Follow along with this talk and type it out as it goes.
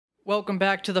Welcome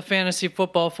back to the Fantasy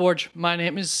Football Forge. My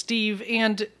name is Steve,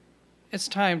 and it's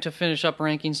time to finish up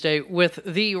Rankings Day with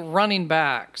the running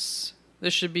backs.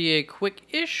 This should be a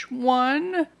quick-ish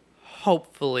one,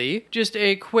 hopefully. Just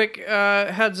a quick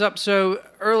heads up. So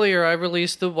earlier I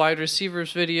released the wide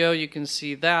receivers video. You can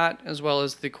see that, as well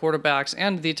as the quarterbacks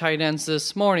and the tight ends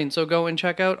this morning. So go and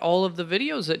check out all of the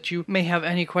videos that you may have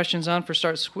any questions on for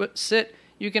Start Sit.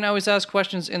 You can always ask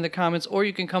questions in the comments, or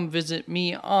you can come visit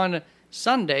me on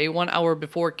Sunday, 1 hour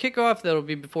before kickoff. That'll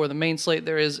be before the main slate.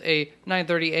 There is a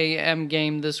 9:30 a.m.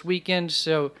 game this weekend,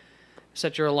 so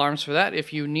set your alarms for that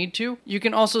if you need to. You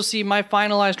can also see my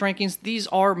finalized rankings. These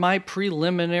are my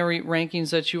preliminary rankings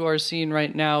that you are seeing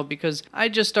right now, because I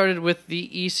just started with the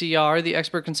ECR, the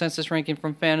Expert Consensus Ranking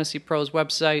from Fantasy Pros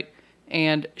website,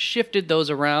 and shifted those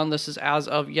around. This is as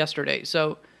of yesterday.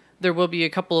 So there will be a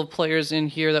couple of players in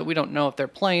here that we don't know if they're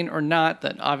playing or not.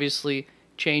 That obviously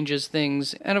changes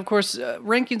things. And of course,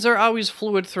 rankings are always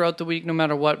fluid throughout the week no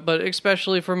matter what, but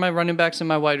especially for my running backs and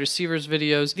my wide receivers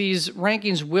videos, these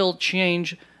rankings will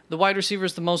change. The wide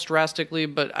receivers the most drastically,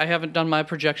 but I haven't done my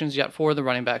projections yet for the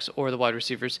running backs or the wide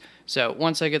receivers. So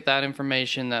once I get that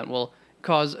information, that will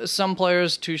cause some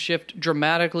players to shift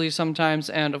dramatically sometimes,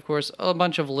 and of course a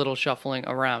bunch of little shuffling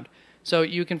around. So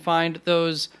you can find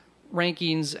those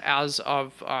rankings as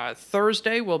of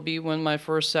Thursday will be when my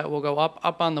first set will go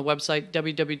up on the website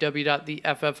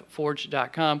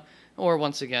www.theffforge.com, or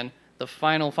once again the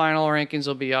final rankings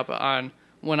will be up on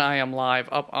when I am live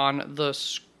up on the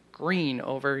screen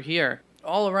over here.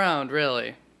 All around,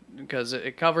 really, because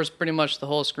it covers pretty much the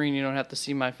whole screen. You don't have to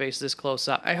see my face this close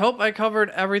up. I hope I covered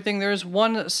everything. There's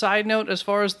one side note as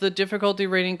far as the difficulty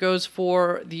rating goes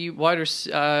for the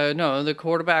the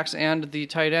quarterbacks and the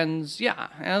tight ends,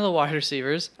 and the wide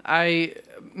receivers. I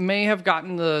may have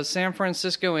gotten the San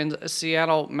Francisco and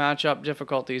Seattle matchup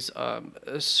difficulties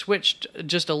switched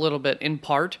just a little bit in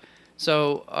part.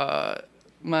 So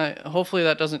hopefully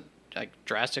that doesn't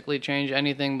drastically change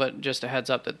anything, but just a heads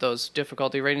up that those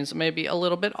difficulty ratings may be a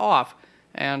little bit off,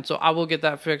 and so I will get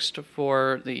that fixed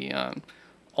for the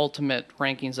ultimate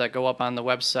rankings that go up on the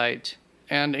website.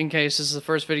 And in case this is the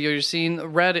first video you're seeing,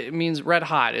 red, it means red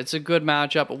hot. It's a good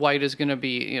matchup. White is going to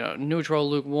be neutral,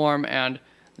 lukewarm, and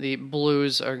the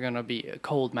blues are going to be a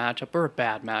cold matchup or a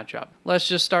bad matchup. Let's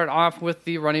just start off with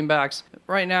the running backs.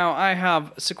 Right now I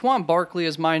have Saquon Barkley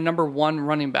as my number 1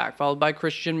 running back, followed by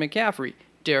Christian McCaffrey,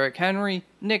 Derrick Henry,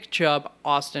 Nick Chubb,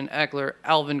 Austin Eckler,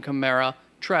 Alvin Kamara,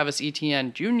 Travis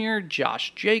Etienne Jr.,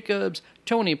 Josh Jacobs,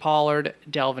 Tony Pollard,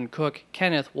 Dalvin Cook,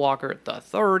 Kenneth Walker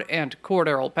III, and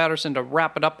Cordarrelle Patterson to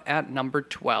wrap it up at number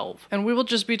 12. And we will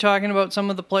just be talking about some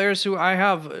of the players who I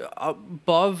have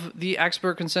above the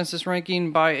expert consensus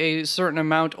ranking by a certain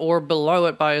amount or below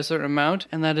it by a certain amount,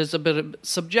 and that is a bit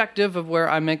subjective of where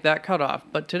I make that cutoff.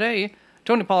 But today,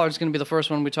 Tony Pollard is going to be the first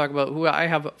one we talk about, who I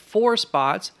have 4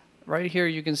 spots. Right here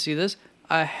you can see this,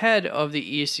 ahead of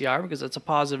the ECR, because it's a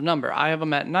positive number. I have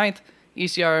him at 9th,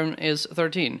 ECR is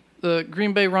 13. The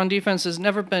Green Bay run defense has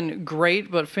never been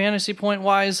great, but fantasy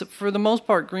point-wise, for the most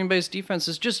part, Green Bay's defense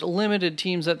is just limited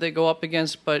teams that they go up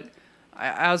against, but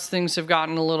as things have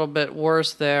gotten a little bit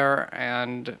worse there,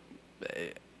 and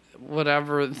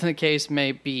whatever the case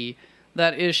may be,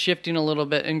 that is shifting a little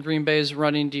bit, and Green Bay's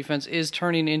running defense is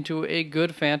turning into a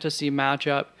good fantasy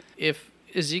matchup. If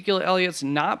Ezekiel Elliott's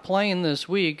not playing this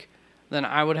week, then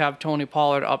I would have Tony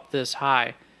Pollard up this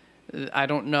high. I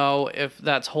don't know if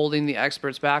that's holding the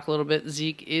experts back a little bit.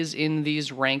 Zeke is in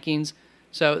these rankings,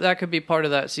 so that could be part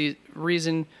of that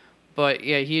reason. But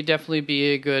yeah, he'd definitely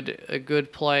be a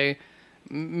good play.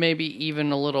 Maybe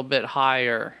even a little bit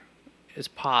higher is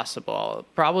possible.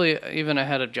 Probably even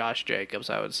ahead of Josh Jacobs,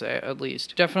 I would say, at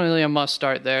least. Definitely a must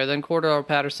start there. Then Cordarrelle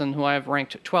Patterson, who I have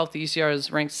ranked 12th, the ECR is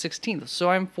ranked 16th. So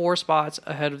I'm 4 spots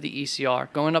ahead of the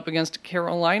ECR. Going up against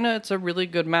Carolina, it's a really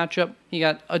good matchup. He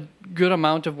got a good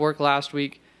amount of work last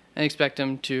week, and expect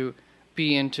him to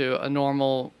be into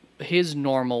his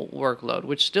normal workload,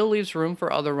 which still leaves room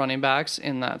for other running backs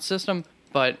in that system,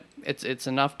 but it's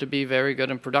enough to be very good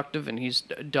and productive, and he's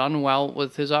done well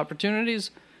with his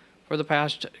opportunities for the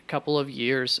past couple of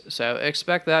years, so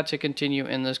expect that to continue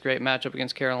in this great matchup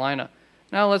against Carolina.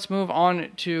 Now let's move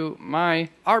on to my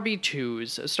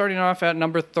RB2s, starting off at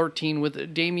number 13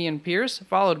 with Dameon Pierce,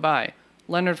 followed by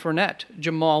Leonard Fournette,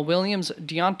 Jamal Williams,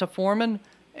 Deonta Foreman,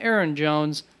 Aaron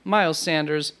Jones, Miles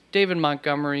Sanders, David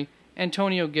Montgomery,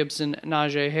 Antonio Gibson,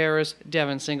 Najee Harris,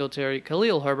 Devin Singletary,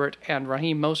 Khalil Herbert, and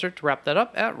Raheem Mostert to wrap that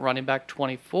up at running back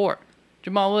 24.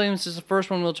 Jamal Williams is the first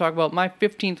one we'll talk about, my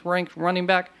 15th ranked running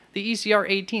back, the ECR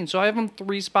 18, so I have him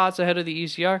 3 spots ahead of the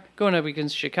ECR, going up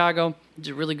against Chicago. It's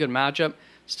a really good matchup.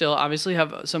 still obviously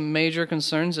have some major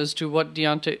concerns as to what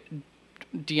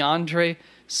DeAndre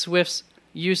Swift's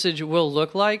usage will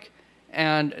look like.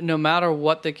 And no matter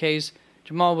what the case,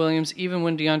 Jamal Williams, even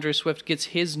when DeAndre Swift gets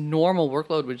his normal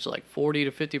workload, which is like 40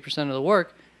 to 50% of the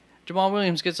work, Jamal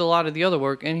Williams gets a lot of the other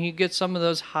work, and he gets some of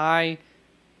those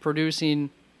high-producing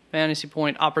fantasy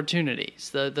point opportunities.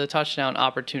 The touchdown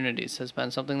opportunities has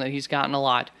been something that he's gotten a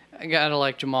lot. I gotta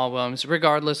like Jamal Williams,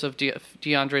 regardless of if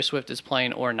DeAndre Swift is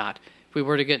playing or not. If we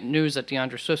were to get news that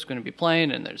DeAndre Swift's going to be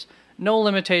playing and there's no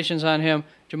limitations on him,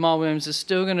 Jamal Williams is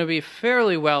still going to be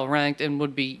fairly well ranked and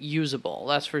would be usable,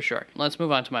 that's for sure. Let's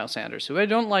move on to Miles Sanders, who I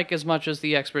don't like as much as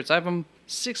the experts. I have him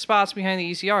 6 spots behind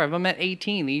the ECR. I have him at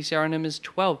 18. The ECR on him is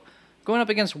 12. Going up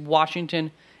against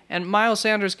Washington, and Miles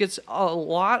Sanders gets a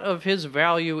lot of his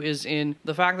value is in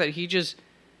the fact that he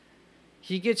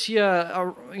gets you,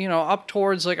 up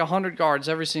towards like 100 yards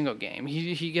every single game.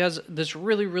 He has this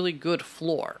really, really good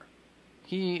floor.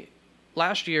 He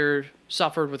last year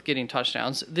suffered with getting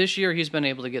touchdowns. This year he's been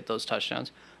able to get those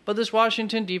touchdowns. But this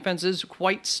Washington defense is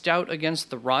quite stout against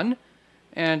the run,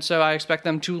 and so I expect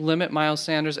them to limit Miles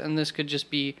Sanders, and this could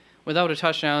just be, without a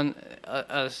touchdown,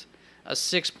 a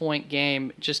 6-point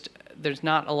game. Just there's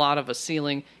not a lot of a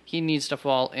ceiling. He needs to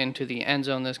fall into the end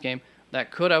zone this game.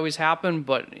 That could always happen,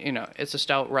 but it's a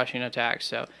stout rushing attack,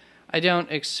 so I don't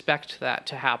expect that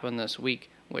to happen this week,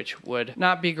 which would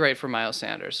not be great for Miles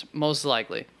Sanders, most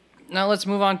likely. Now let's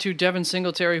move on to Devin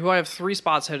Singletary, who I have 3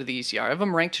 spots ahead of the ECR. I have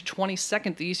him ranked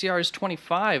 22nd. The ECR is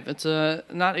 25. It's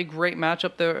not a great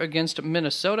matchup there against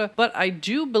Minnesota, but I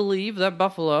do believe that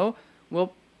Buffalo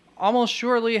will almost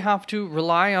surely have to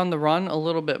rely on the run a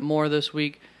little bit more this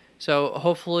week. So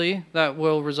hopefully that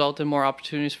will result in more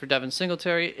opportunities for Devin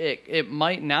Singletary. It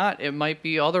might not. It might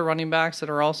be other running backs that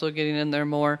are also getting in there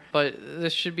more. But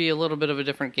this should be a little bit of a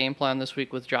different game plan this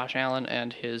week with Josh Allen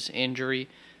and his injury,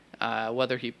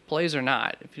 whether he plays or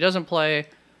not. If he doesn't play,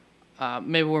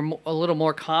 maybe we're a little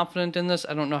more confident in this.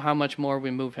 I don't know how much more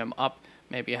we move him up,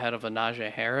 maybe ahead of a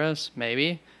Najee Harris,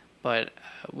 maybe. But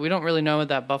we don't really know what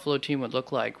that Buffalo team would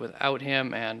look like without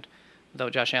him and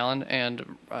without Josh Allen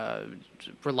and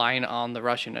relying on the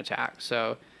rushing attack.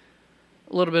 So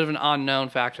a little bit of an unknown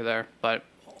factor there. But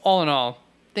all in all,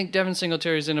 I think Devin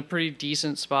Singletary is in a pretty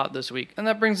decent spot this week. And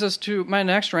that brings us to my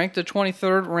next rank, the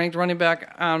 23rd ranked running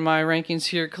back on my rankings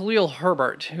here, Khalil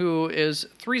Herbert, who is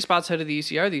 3 spots ahead of the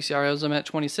ECR. The ECR has him at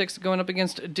 26, going up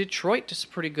against Detroit. It's a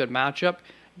pretty good matchup.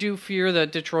 Do fear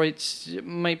that Detroit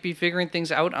might be figuring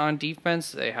things out on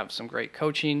defense. They have some great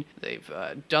coaching. They've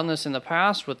done this in the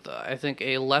past with, I think,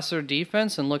 a lesser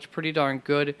defense and looked pretty darn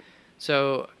good.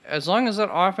 So as long as that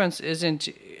offense isn't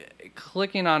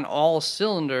clicking on all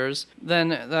cylinders, then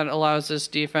that allows this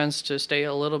defense to stay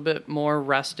a little bit more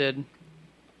rested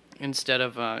instead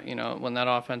of, when that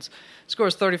offense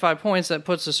scores 35 points, that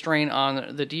puts a strain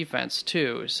on the defense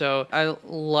too. So I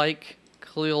like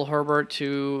Khalil Herbert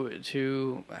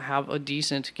to have a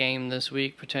decent game this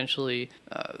week, potentially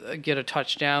get a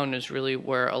touchdown is really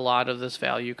where a lot of this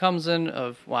value comes in,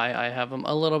 of why I have him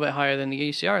a little bit higher than the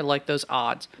ECR. I like those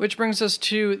odds. Which brings us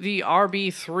to the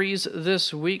RB3s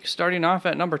this week, starting off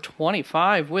at number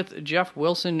 25 with Jeff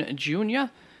Wilson Jr.,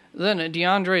 then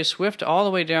DeAndre Swift all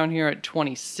the way down here at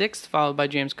 26th, followed by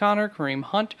James Conner, Kareem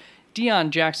Hunt, Deion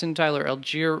Jackson, Tyler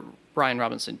Algier, Brian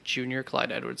Robinson Jr.,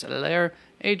 Clyde Edwards-Helaire,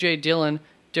 A.J. Dillon,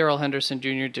 Darrell Henderson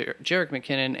Jr., Jerick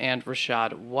McKinnon, and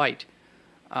Rachaad White.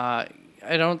 I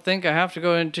don't think I have to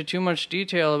go into too much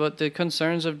detail about the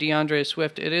concerns of DeAndre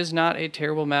Swift. It is not a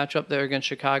terrible matchup there against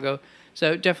Chicago,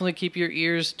 so definitely keep your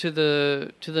ears to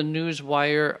the news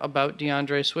wire about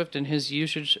DeAndre Swift and his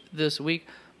usage this week.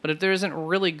 But if there isn't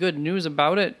really good news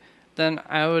about it, then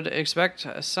I would expect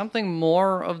something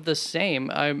more of the same.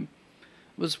 I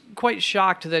was quite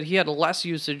shocked that he had less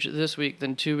usage this week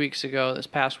than 2 weeks ago, this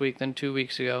past week than 2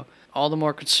 weeks ago. All the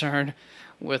more concerned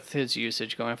with his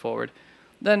usage going forward.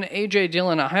 Then A.J.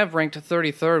 Dillon, I have ranked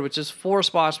 33rd, which is 4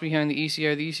 spots behind the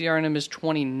ECR. The ECR on him is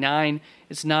 29.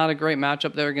 It's not a great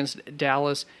matchup there against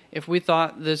Dallas. If we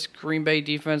thought this Green Bay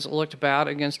defense looked bad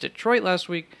against Detroit last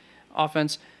week,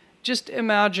 offense, just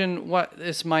imagine what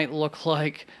this might look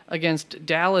like against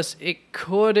Dallas. It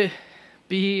could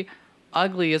be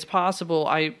ugly. It's possible.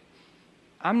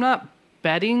 I'm not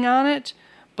betting on it,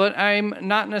 but I'm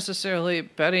not necessarily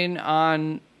betting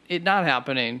on it not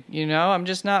happening. I'm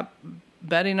just not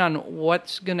betting on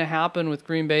what's going to happen with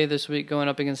Green Bay this week going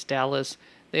up against Dallas.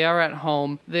 They are at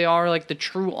home. They are like the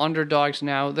true underdogs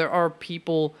now. There are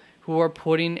people who are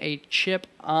putting a chip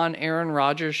on Aaron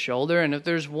Rodgers' shoulder, and if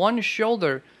there's one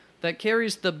shoulder that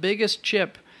carries the biggest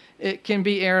chip, it can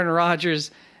be Aaron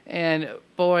Rodgers. And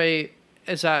boy,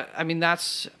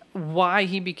 that's why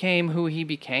he became who he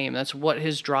became. That's what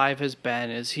his drive has been,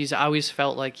 is he's always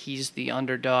felt like he's the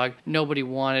underdog. Nobody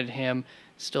wanted him.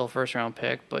 Still a first round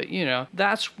pick, but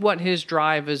that's what his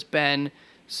drive has been.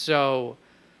 So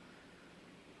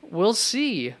we'll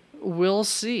see. We'll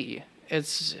see.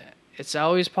 It's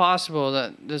always possible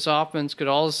that this offense could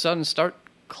all of a sudden start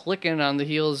clicking on the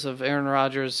heels of Aaron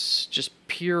Rodgers' just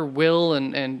pure will,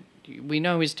 and we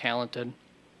know he's talented.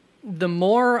 The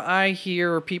more I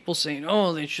hear people saying,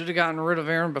 oh, they should have gotten rid of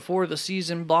Aaron before the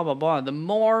season, blah, blah, blah, the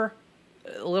more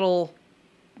little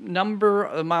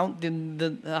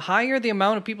the higher the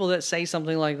amount of people that say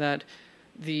something like that,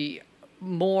 the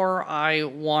more I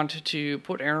want to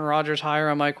put Aaron Rodgers higher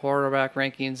on my quarterback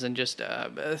rankings and just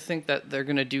think that they're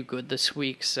going to do good this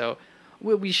week. So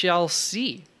we shall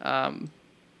see.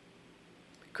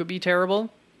 Could be terrible.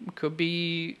 Could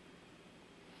be...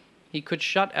 He could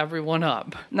shut everyone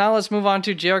up. Now let's move on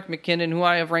to Jerick McKinnon, who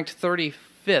I have ranked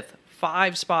 35th,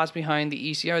 5 spots behind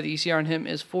the ECR. The ECR on him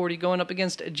is 40, going up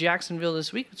against Jacksonville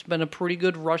this week. It's been a pretty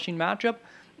good rushing matchup,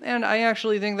 and I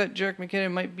actually think that Jerick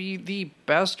McKinnon might be the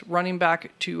best running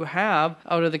back to have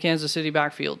out of the Kansas City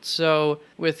backfield. So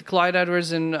with Clyde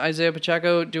Edwards and Isaiah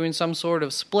Pacheco doing some sort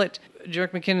of split,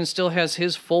 Jerick McKinnon still has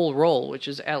his full role, which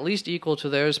is at least equal to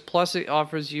theirs, plus it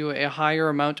offers you a higher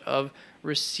amount of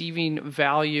receiving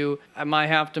value. I might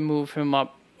have to move him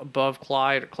up above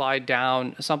Clyde or Clyde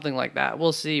down, something like that.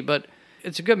 We'll see, but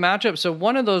it's a good matchup. So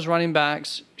one of those running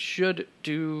backs should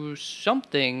do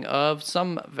something of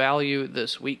some value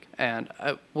this week, and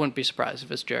I wouldn't be surprised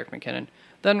if it's Jerick McKinnon.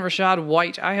 Then Rachaad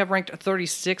White, I have ranked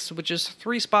 36, which is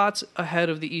 3 spots ahead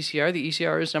of the ECR. The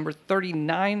ECR is number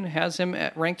 39, has him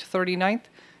at ranked 39th.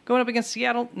 Going up against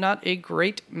Seattle, not a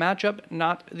great matchup,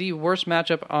 not the worst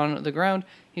matchup on the ground.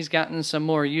 He's gotten some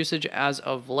more usage as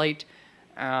of late,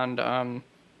 and I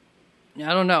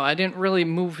don't know. I didn't really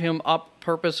move him up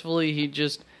purposefully. He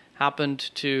just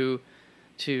happened to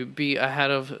be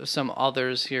ahead of some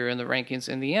others here in the rankings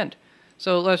in the end.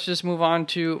 So let's just move on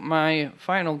to my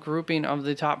final grouping of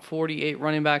the top 48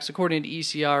 running backs according to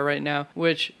ECR right now,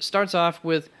 which starts off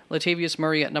with Latavius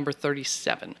Murray at number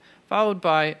 37. Followed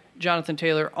by Jonathan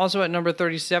Taylor, also at number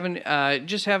 37.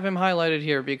 Just have him highlighted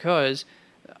here because,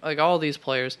 like all these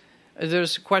players,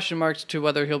 there's question marks to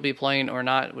whether he'll be playing or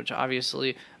not, which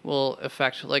obviously will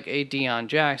affect like a Deion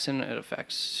Jackson. It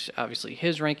affects, obviously,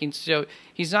 his rankings. So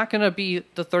he's not going to be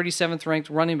the 37th ranked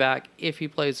running back if he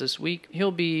plays this week.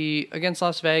 He'll be against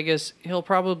Las Vegas. He'll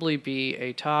probably be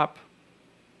a top...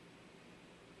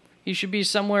 He should be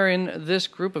somewhere in this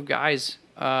group of guys,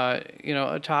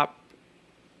 a top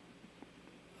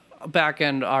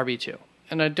back-end RB2.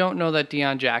 And I don't know that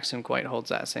Deion Jackson quite holds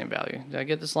that same value. Did I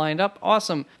get this lined up?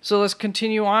 Awesome. So let's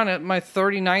continue on at my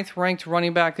 39th ranked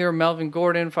running back there, Melvin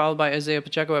Gordon, followed by Isaiah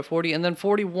Pacheco at 40. And then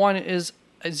 41 is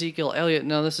Ezekiel Elliott.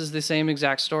 Now, this is the same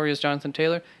exact story as Jonathan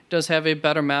Taylor. Does have a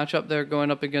better matchup there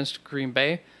going up against Green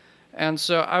Bay. And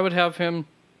so I would have him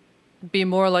be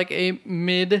more like a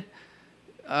mid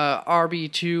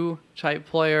RB2 type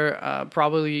player,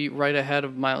 probably right ahead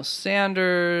of Miles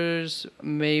Sanders,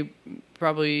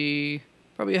 probably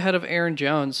ahead of Aaron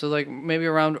Jones, so like maybe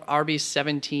around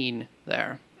RB17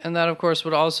 there. And that, of course,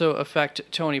 would also affect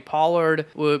Tony Pollard,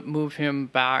 would move him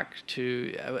back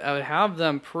to... I would have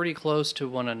them pretty close to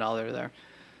one another there,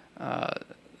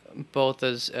 both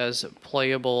as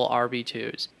playable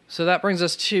RB2s. So that brings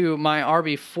us to my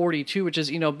RB42, which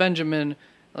is Benjamin.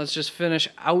 Let's just finish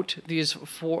out these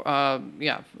four,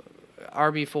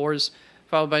 RB4s,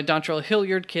 followed by Dontrell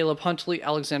Hilliard, Caleb Huntley,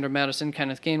 Alexander Madison,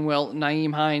 Kenneth Gainwell,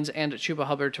 Nyheim Hines, and Chuba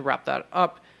Hubbard to wrap that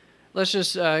up. Let's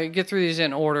just get through these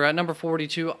in order. At number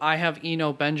 42, I have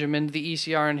Eno Benjamin. The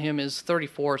ECR on him is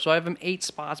 34, so I have him 8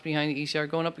 spots behind the ECR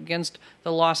going up against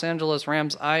the Los Angeles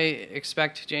Rams. I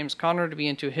expect James Conner to be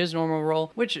into his normal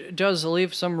role, which does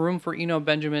leave some room for Eno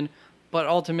Benjamin, but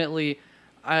ultimately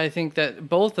I think that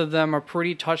both of them are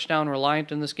pretty touchdown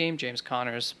reliant in this game. James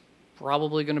Conner's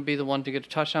probably going to be the one to get a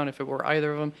touchdown if it were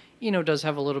either of them. Eno does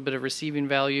have a little bit of receiving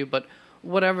value, but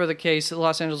whatever the case, the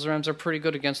Los Angeles Rams are pretty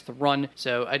good against the run,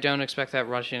 so I don't expect that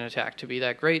rushing attack to be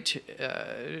that great.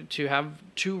 To have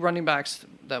 2 running backs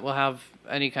that will have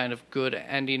any kind of good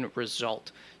ending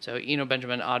result. So Eno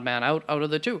Benjamin, odd man out of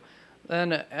the 2.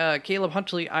 Then Caleb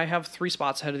Huntley, I have 3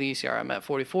 spots ahead of the ECR. I'm at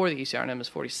 44. The ECR on him is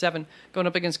 47. Going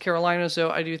up against Carolina,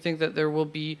 so I do think that there will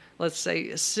be, let's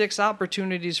say, 6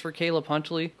 opportunities for Caleb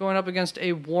Huntley. Going up against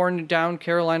a worn-down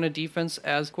Carolina defense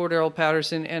as Cordero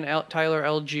Patterson and Tyler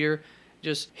Algier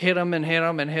just hit him and hit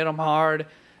him and hit him hard,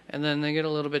 and then they get a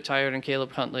little bit tired and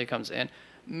Caleb Huntley comes in.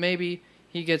 Maybe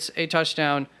he gets a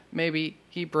touchdown. Maybe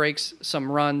he breaks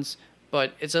some runs.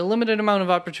 But it's a limited amount of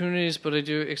opportunities, but I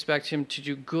do expect him to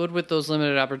do good with those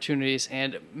limited opportunities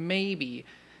and maybe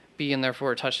be in there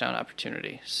for a touchdown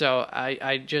opportunity. So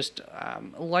I just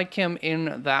like him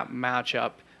in that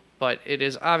matchup, but it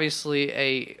is obviously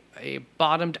a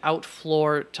bottomed out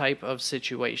floor type of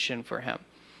situation for him.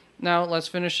 Now let's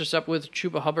finish this up with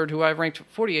Chuba Hubbard, who I've ranked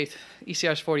 48th,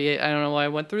 ECR's 48. I don't know why I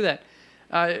went through that.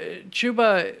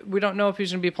 Chuba, we don't know if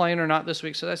he's going to be playing or not this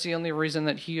week, so that's the only reason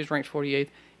that he is ranked 48th.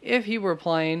 If he were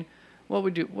playing, what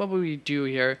would we do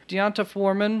here? Deonta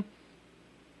Foreman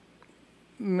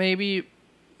maybe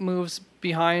moves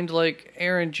behind like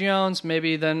Aaron Jones,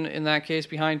 maybe then in that case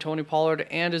behind Tony Pollard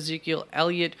and Ezekiel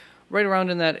Elliott, right around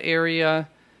in that area.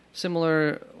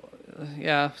 Similar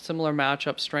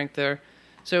matchup strength there.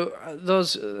 So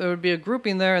there would be a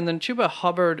grouping there, and then Chuba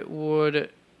Hubbard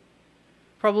would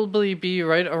probably be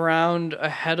right around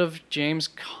ahead of James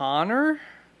Conner.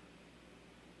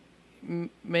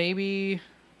 Maybe.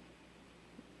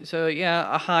 So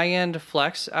yeah, a high-end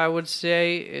flex, I would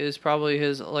say, is probably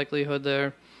his likelihood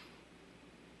there.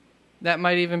 That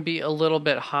might even be a little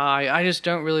bit high. I just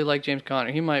don't really like James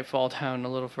Conner. He might fall down a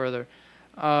little further.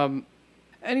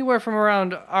 Anywhere from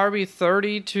around RB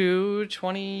 30 to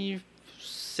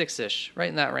 26-ish, right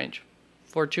in that range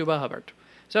for Chuba Hubbard.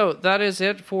 So that is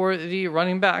it for the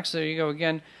running backs. There you go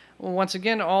again. Once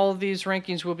again, all of these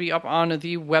rankings will be up on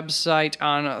the website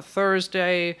on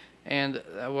Thursday, and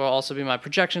that will also be my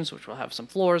projections, which will have some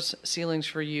floors, ceilings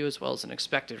for you, as well as an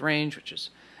expected range, which is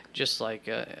just like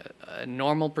a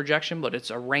normal projection, but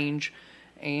it's a range.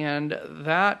 And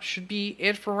that should be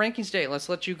it for Rankings Day. Let's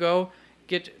let you go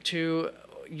get to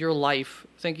your life.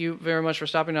 Thank you very much for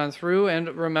stopping on through, and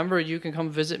remember, you can come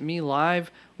visit me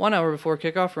live 1 hour before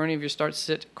kickoff for any of your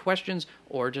start-sit questions,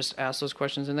 or just ask those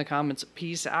questions in the comments.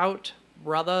 Peace out,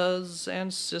 brothers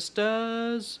and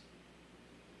sisters.